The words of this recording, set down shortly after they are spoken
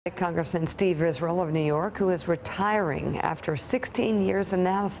Congressman Steve Israel of New York, who is retiring after 16 years in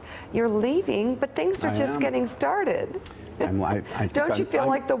the House. You're leaving, but things are just getting started. Don't you feel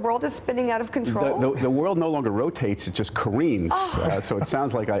like the world is spinning out of control? The world no longer rotates, it just careens. So it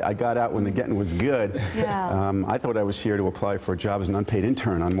sounds like I got out when the getting was good. Yeah. I thought I was here to apply for a job as an unpaid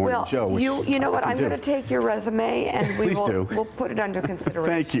intern on Morning Joe. Which you know what, I'm going to take your resume and we'll put it under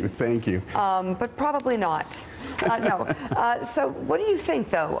consideration. Thank you. But probably not. No. So what do you think,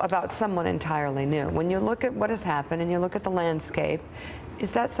 though, about someone entirely new? When you look at what has happened and you look at the landscape,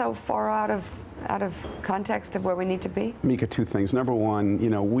 is that so far out of context of where we need to be? Mika, two things. Number one,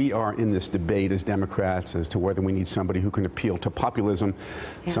 we are in this debate as Democrats as to whether we need somebody who can appeal to populism,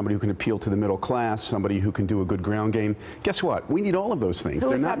 somebody who can appeal to the middle class, somebody who can do a good ground game. Guess what? We need all of those things.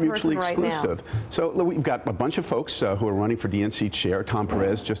 They're not mutually exclusive. So we've got a bunch of folks who are running for DNC chair. Tom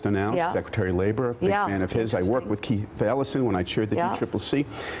Perez just announced, Secretary of Labor, big fan of his. I worked with Keith Ellison when I chaired the DCCC.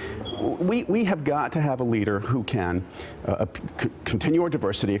 We have got to have a leader who can continue our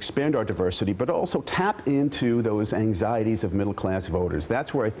diversity, expand our diversity, but also tap into those anxieties of middle-class voters.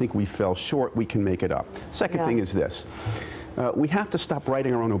 That's where I think we fell short. We can make it up. Second thing is this. We have to stop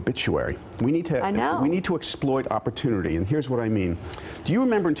writing our own obituary. We need to exploit opportunity, and here's what I mean. Do you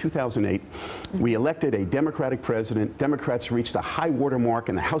remember in 2008, we elected a Democratic president. Democrats reached a high watermark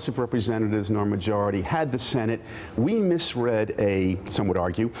in the House of Representatives in our majority, had the Senate. We misread some would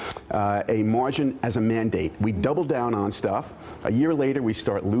argue, a margin as a mandate. We doubled down on stuff. A year later, we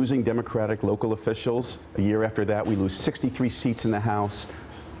start losing Democratic local officials. A year after that, we lose 63 seats in the House.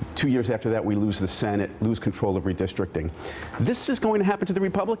 2 years after that, we lose the Senate, lose control of redistricting. This is going to happen to the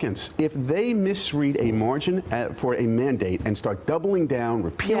Republicans. If they misread a margin for a mandate and start doubling down,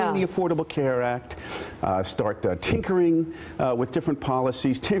 repealing the Affordable Care Act, start tinkering with different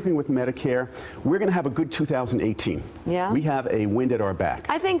policies, tinkering with Medicare, we're going to have a good 2018. Yeah. We have a wind at our back.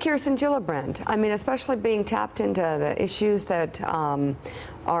 I think Kirsten Gillibrand, I mean, especially being tapped into the issues that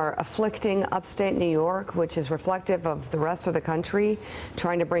are afflicting upstate New York, which is reflective of the rest of the country,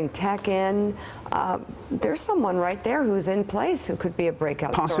 trying to bring tech in. There's someone right there who's in place who could be a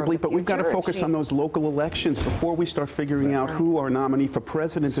breakout star. Possibly, but we've got to focus on those local elections before we start figuring out who our nominee for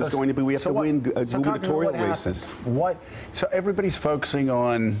president is going to be. We have to win gubernatorial races. So everybody's focusing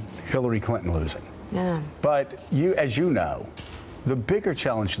on Hillary Clinton losing. Yeah. But as you know, the bigger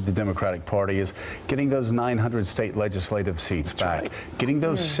challenge to the Democratic Party is getting those 900 state legislative seats back, getting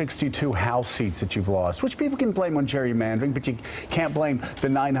those 62 House seats that you've lost, which people can blame on gerrymandering, but you can't blame the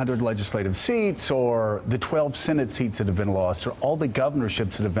 900 legislative seats or the 12 Senate seats that have been lost or all the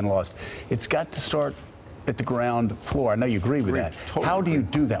governorships that have been lost. It's got to start at the ground floor. I know you agree with that. Totally How do you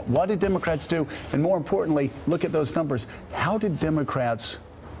do that? What did Democrats do? And more importantly, look at those numbers. How did Democrats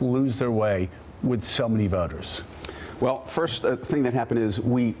lose their way with so many voters? Well, first thing that happened is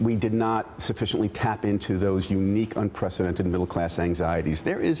we did not sufficiently tap into those unique, unprecedented middle-class anxieties.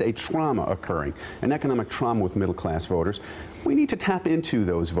 There is a trauma occurring, an economic trauma with middle-class voters. We need to tap into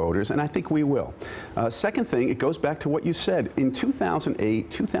those voters, and I think we will. Second thing, it goes back to what you said. In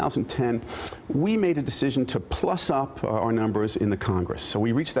 2008, 2010, we made a decision to plus up our numbers in the Congress. So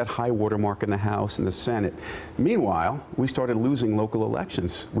we reached that high watermark in the House and the Senate. Meanwhile, we started losing local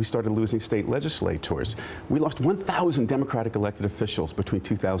elections. We started losing state legislators. We lost 1,000 Democratic elected officials between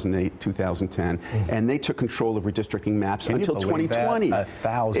 2008 and 2010, and they took control of redistricting maps until 2020.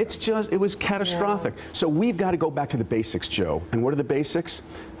 1,000. It was catastrophic. So we've got to go back to the basics, Joe. And what are the basics?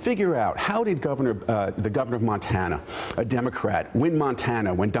 Figure out, how did the governor of Montana, a Democrat, win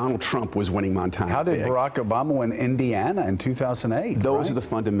Montana when Donald Trump was winning Montana? How did Barack Obama win Indiana in 2008? Those are the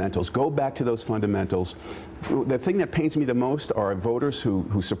fundamentals. Go back to those fundamentals. The thing that pains me the most are voters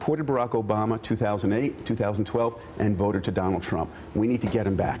who supported Barack Obama 2008, 2012, and voted to Donald Trump. We need to get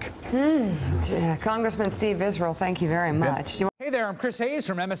him back. Congressman Steve Israel, thank you very much. Hey there, I'm Chris Hayes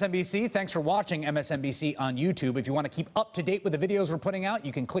from MSNBC. Thanks for watching MSNBC on YouTube. If you want to keep up to date with the videos we're putting out,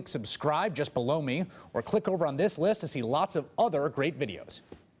 you can click subscribe just below me, or click over on this list to see lots of other great videos.